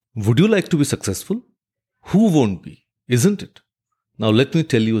Would you like to be successful? Who won't be, isn't it? Now, let me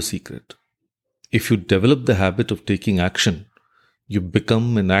tell you a secret. If you develop the habit of taking action, you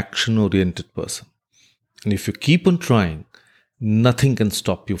become an action oriented person. And if you keep on trying, nothing can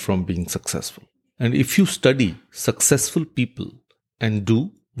stop you from being successful. And if you study successful people and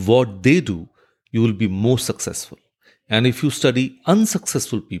do what they do, you will be more successful. And if you study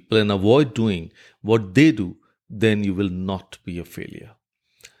unsuccessful people and avoid doing what they do, then you will not be a failure.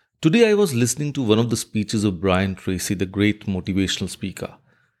 Today I was listening to one of the speeches of Brian Tracy, the great motivational speaker,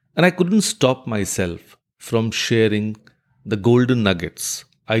 and I couldn't stop myself from sharing the golden nuggets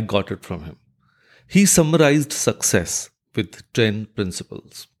I got it from him. He summarized success with 10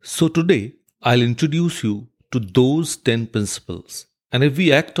 principles. So today I'll introduce you to those 10 principles, and if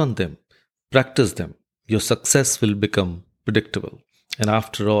we act on them, practice them, your success will become predictable. And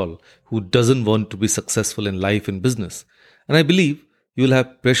after all, who doesn't want to be successful in life and business? And I believe you will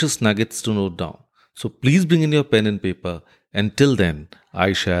have precious nuggets to note down. So please bring in your pen and paper. Until then,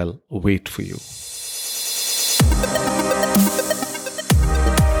 I shall wait for you.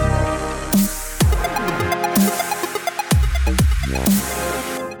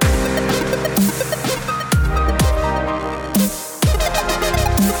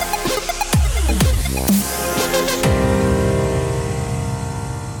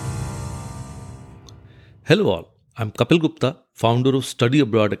 Hello all, I'm Kapeel Gupta, founder of Study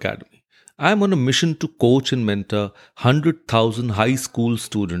Abroad Academy. I'm on a mission to coach and mentor 100,000 high school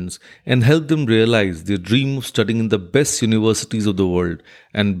students and help them realize their dream of studying in the best universities of the world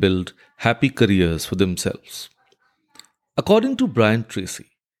and build happy careers for themselves. According to Brian Tracy,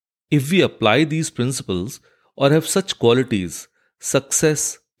 if we apply these principles or have such qualities,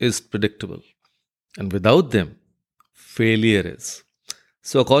 success is predictable. And without them, failure is.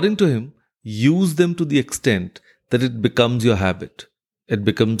 So according to him, use them to the extent that it becomes your habit. It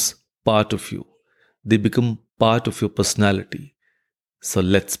becomes part of you. They become part of your personality. So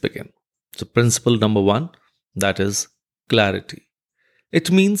let's begin. So principle number 1, that is clarity.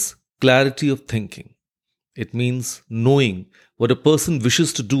 It means clarity of thinking. It means knowing what a person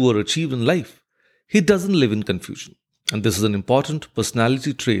wishes to do or achieve in life. He doesn't live in confusion. And this is an important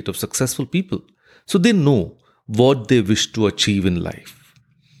personality trait of successful people. So they know what they wish to achieve in life.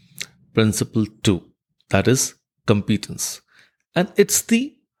 Principle 2, that is competence. And it's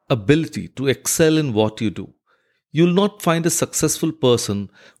the ability to excel in what you do. You'll not find a successful person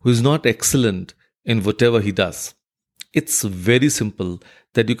who is not excellent in whatever he does. It's very simple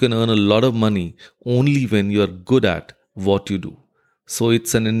that you can earn a lot of money only when you are good at what you do. So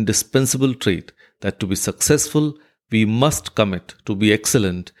it's an indispensable trait that to be successful, we must commit to be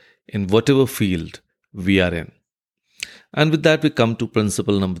excellent in whatever field we are in. And with that, we come to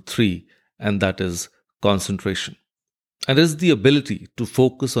principle number 3, and that is concentration. And it is the ability to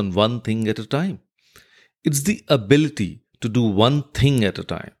focus on one thing at a time. It's the ability to do one thing at a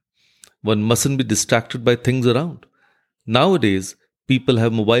time. One mustn't be distracted by things around. Nowadays, people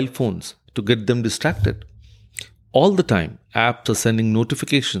have mobile phones to get them distracted. All the time, apps are sending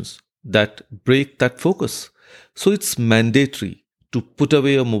notifications that break that focus. So it's mandatory to put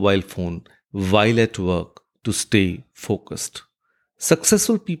away your mobile phone while at work to stay focused.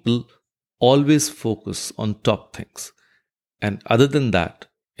 Successful people always focus on top things. And other than that,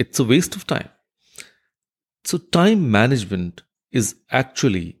 it's a waste of time. So time management is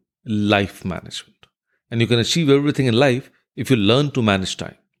actually life management. And you can achieve everything in life if you learn to manage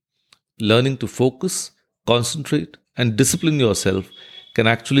time. Learning to focus, concentrate, and discipline yourself can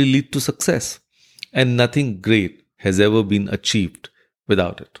actually lead to success. And nothing great has ever been achieved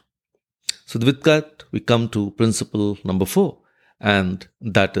without it. So with that, we come to principle number 4, and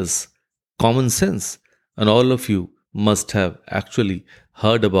that is common sense. And all of you must have actually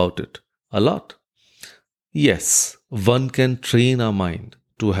heard about it a lot. Yes, one can train our mind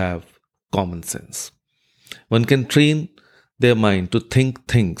to have common sense. One can train their mind to think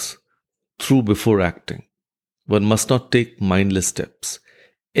things through before acting. One must not take mindless steps.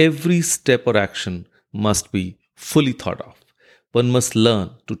 Every step or action must be fully thought of. One must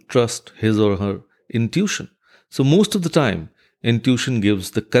learn to trust his or her intuition. So most of the time, intuition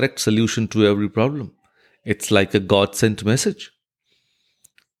gives the correct solution to every problem. It's like a God-sent message.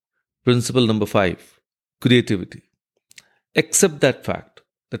 Principle number 5, creativity. Accept that fact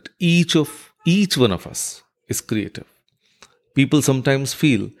that each one of us is creative. People sometimes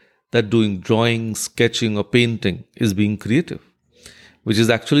feel that doing drawing, sketching, or painting is being creative, which is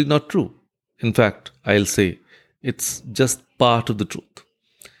actually not true. In fact, I'll say it's just part of the truth.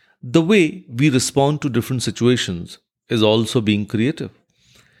 The way we respond to different situations is also being creative.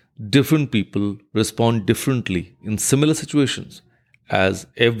 Different people respond differently in similar situations, as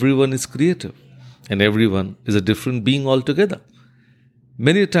everyone is creative and everyone is a different being altogether.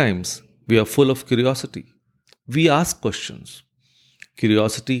 Many times we are full of curiosity. We ask questions.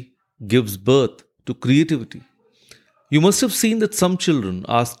 Curiosity gives birth to creativity. You must have seen that some children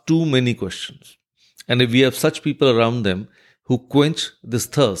ask too many questions. And if we have such people around them who quench this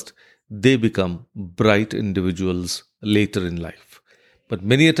thirst, they become bright individuals later in life. But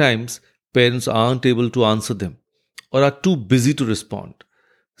many a times, parents aren't able to answer them or are too busy to respond.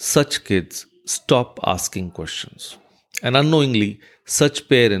 Such kids stop asking questions. And unknowingly, such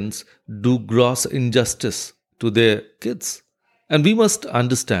parents do gross injustice to their kids. And we must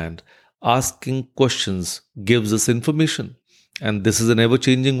understand asking questions gives us information. And this is an ever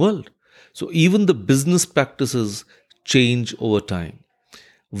changing world. So even the business practices change over time.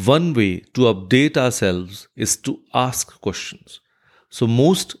 One way to update ourselves is to ask questions. So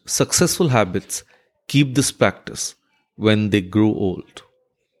most successful habits keep this practice when they grow old.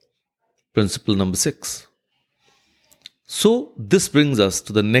 Principle number 6. So this brings us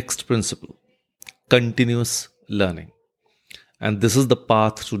to the next principle, continuous learning. And this is the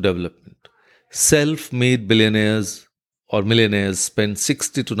path to development. Self-made billionaires or millionaires spend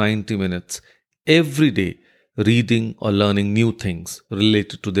 60 to 90 minutes every day reading or learning new things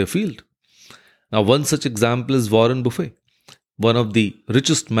related to their field. Now, one such example is Warren Buffett, one of the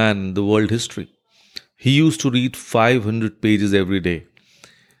richest men in the world history. He used to read 500 pages every day.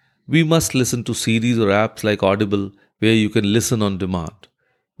 We must listen to series or apps like Audible where you can listen on demand.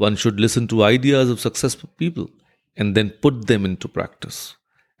 One should listen to ideas of successful people and then put them into practice.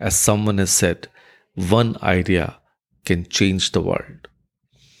 As someone has said, one idea can change the world.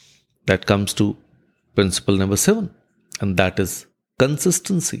 That comes to principle number 7, and that is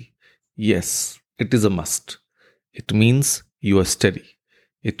consistency. Yes, it is a must. It means you are steady.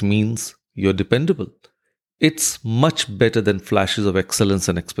 It means you are dependable. It's much better than flashes of excellence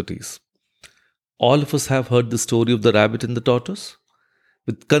and expertise. All of us have heard the story of the rabbit and the tortoise.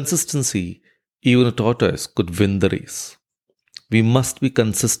 With consistency, even a tortoise could win the race. We must be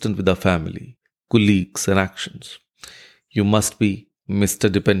consistent with our family, colleagues, and actions. You must be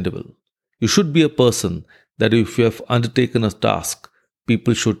Mr. Dependable. You should be a person that if you have undertaken a task,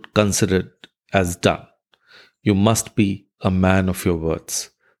 people should consider it as done. You must be a man of your words.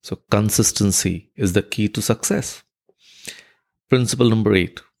 So consistency is the key to success. Principle number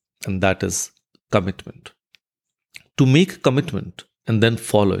 8, and that is commitment. To make a commitment and then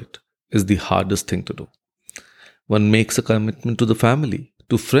follow it is the hardest thing to do. One makes a commitment to the family,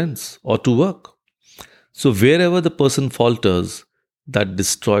 to friends, or to work. So wherever the person falters, that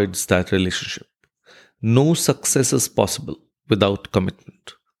destroys that relationship. No success is possible without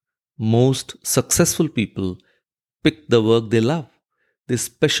commitment. Most successful people pick the work they love. They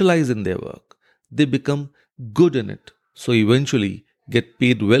specialize in their work. They become good in it. So eventually get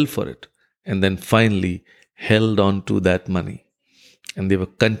paid well for it. And then finally held on to that money. And they were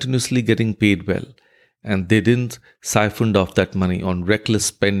continuously getting paid well. And they didn't siphon off that money on reckless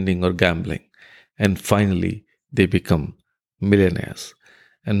spending or gambling. And finally they become millionaires.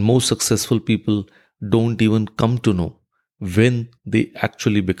 And most successful people don't even come to know when they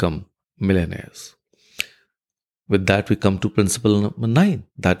actually become millionaires. With that, we come to principle number 9,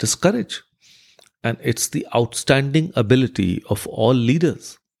 that is courage. And it's the outstanding ability of all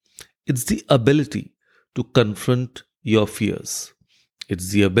leaders. It's the ability to confront your fears. It's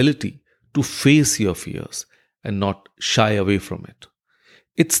the ability to face your fears and not shy away from it.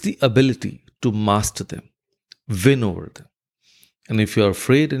 It's the ability to master them, win over them. And if you're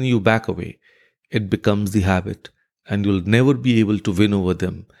afraid and you back away, it becomes the habit and you'll never be able to win over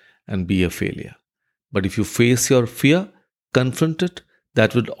them and be a failure. But if you face your fear, confront it,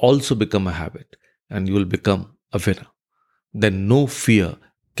 that will also become a habit and you will become a winner. Then no fear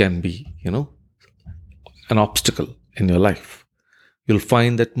can be, an obstacle in your life. You'll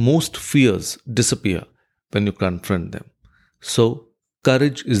find that most fears disappear when you confront them. So,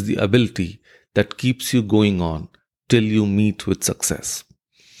 courage is the ability that keeps you going on till you meet with success.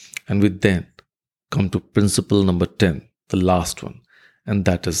 And with that, come to principle number 10, the last one, and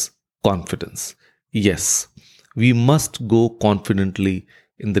that is confidence. Yes, we must go confidently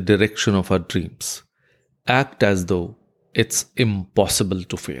in the direction of our dreams. Act as though it's impossible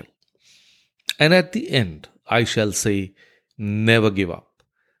to fail. And at the end, I shall say, never give up.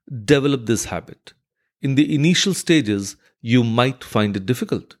 Develop this habit. In the initial stages, you might find it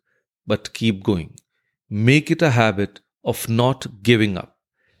difficult, but keep going. Make it a habit of not giving up,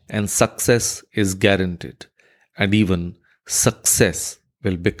 and success is guaranteed. And even success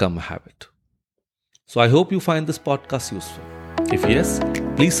will become a habit. So I hope you find this podcast useful. If yes,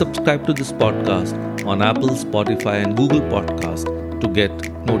 please subscribe to this podcast on Apple, Spotify, and Google Podcast to get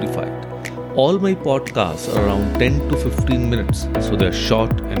notified. All my podcasts are around 10 to 15 minutes, so they're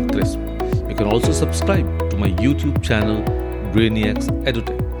short and crisp. You can also subscribe to my YouTube channel, Brainiacs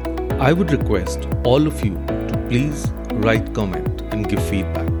EduTech. I would request all of you to please write, comment, and give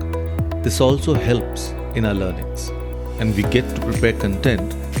feedback. This also helps in our learnings, and we get to prepare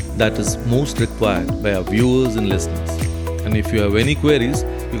content that is most required by our viewers and listeners. And if you have any queries,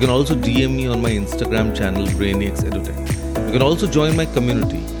 you can also DM me on my Instagram channel, Brainiacs EduTech. You can also join my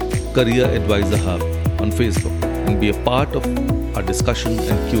community, Career Advisor Hub, on Facebook and be a part of our discussion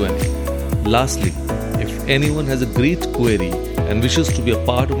and Q&A. Lastly, if anyone has a great query and wishes to be a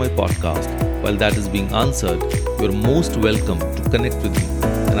part of my podcast while that is being answered, you are most welcome to connect with me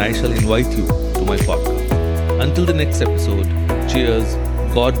and I shall invite you to my podcast. Until the next episode, cheers,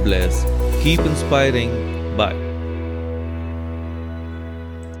 God bless, keep inspiring,